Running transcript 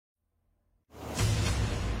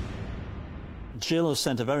Jill has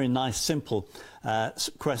sent a very nice, simple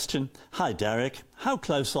question. Hi, Derek. How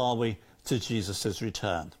close are we to Jesus'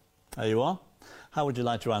 return? There you are. How would you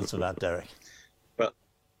like to answer that, Derek? Well,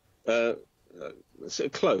 so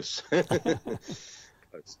close.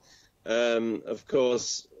 Close. Of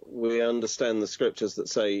course, we understand the scriptures that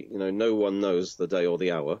say, no one knows the day or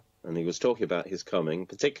the hour. And he was talking about his coming,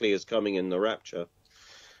 particularly his coming in the rapture,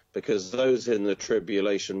 because those in the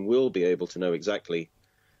tribulation will be able to know exactly,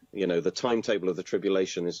 the timetable of the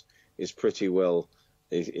tribulation is pretty well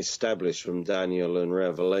established from Daniel and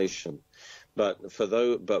Revelation. But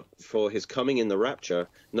for his coming in the rapture,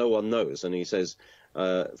 no one knows. And he says,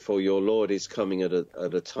 for your Lord is coming at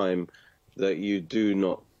a time that you do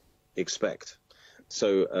not expect.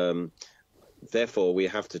 So therefore, we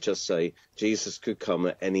have to just say Jesus could come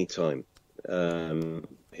at any time.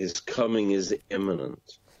 His coming is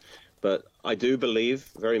imminent. But I do believe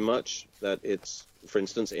very much that it's, for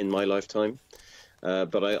instance, in my lifetime.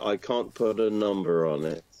 But I can't put a number on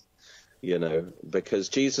it, because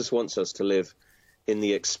Jesus wants us to live in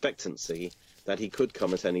the expectancy that he could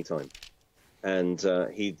come at any time. And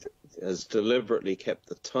he has deliberately kept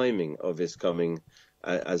the timing of his coming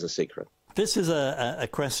as a secret. This is a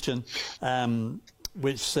question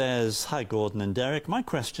which says, hi, Gordon and Derek. My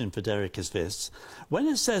question for Derek is this. When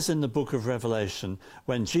it says in the book of Revelation,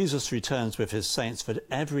 when Jesus returns with his saints, that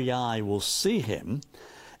every eye will see him,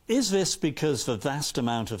 is this because the vast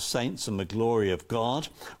amount of saints and the glory of God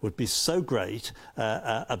would be so great,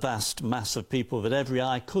 a vast mass of people, that every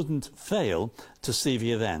eye couldn't fail to see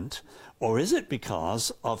the event? Or is it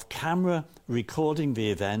because of camera recording the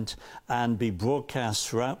event and be broadcast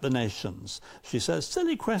throughout the nations? She says,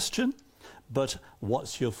 silly question, but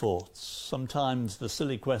what's your thoughts? Sometimes the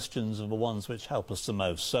silly questions are the ones which help us the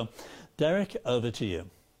most. So, Derek, over to you.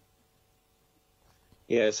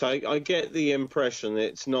 Yes, I get the impression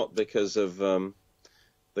it's not because of the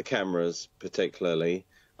cameras particularly.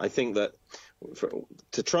 I think that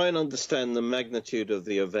to try and understand the magnitude of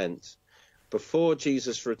the event, before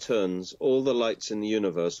Jesus returns, all the lights in the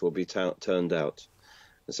universe will be turned out.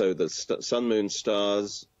 So the sun, moon,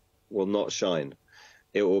 stars will not shine.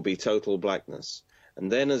 It will be total blackness.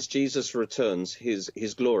 And then as Jesus returns, his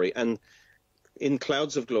glory, and in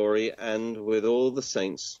clouds of glory and with all the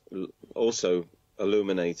saints also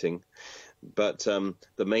illuminating, but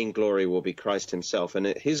the main glory will be Christ himself. And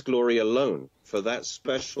his glory alone for that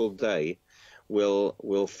special day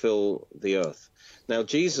will fill the earth. Now,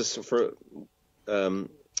 Jesus,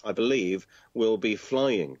 I believe, will be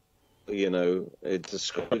flying. It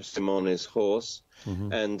describes him on his horse.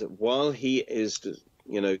 Mm-hmm. And while he is,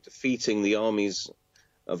 defeating the armies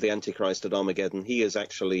of the Antichrist at Armageddon, he is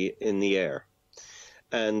actually in the air.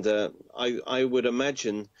 And I would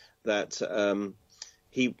imagine that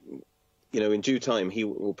he, in due time, he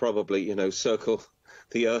will probably, circle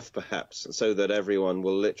the earth perhaps, so that everyone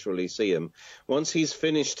will literally see him. Once he's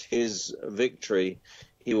finished his victory,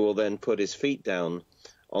 he will then put his feet down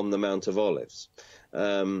on the Mount of Olives.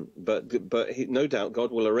 But no doubt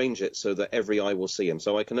God will arrange it so that every eye will see him.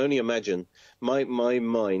 So I can only imagine, my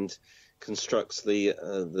mind constructs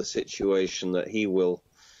the situation that he will,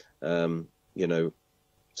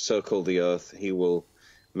 circle the earth. He will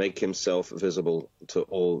make himself visible to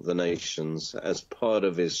all the nations as part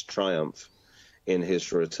of his triumph in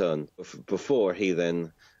his return, before he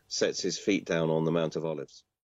then sets his feet down on the Mount of Olives.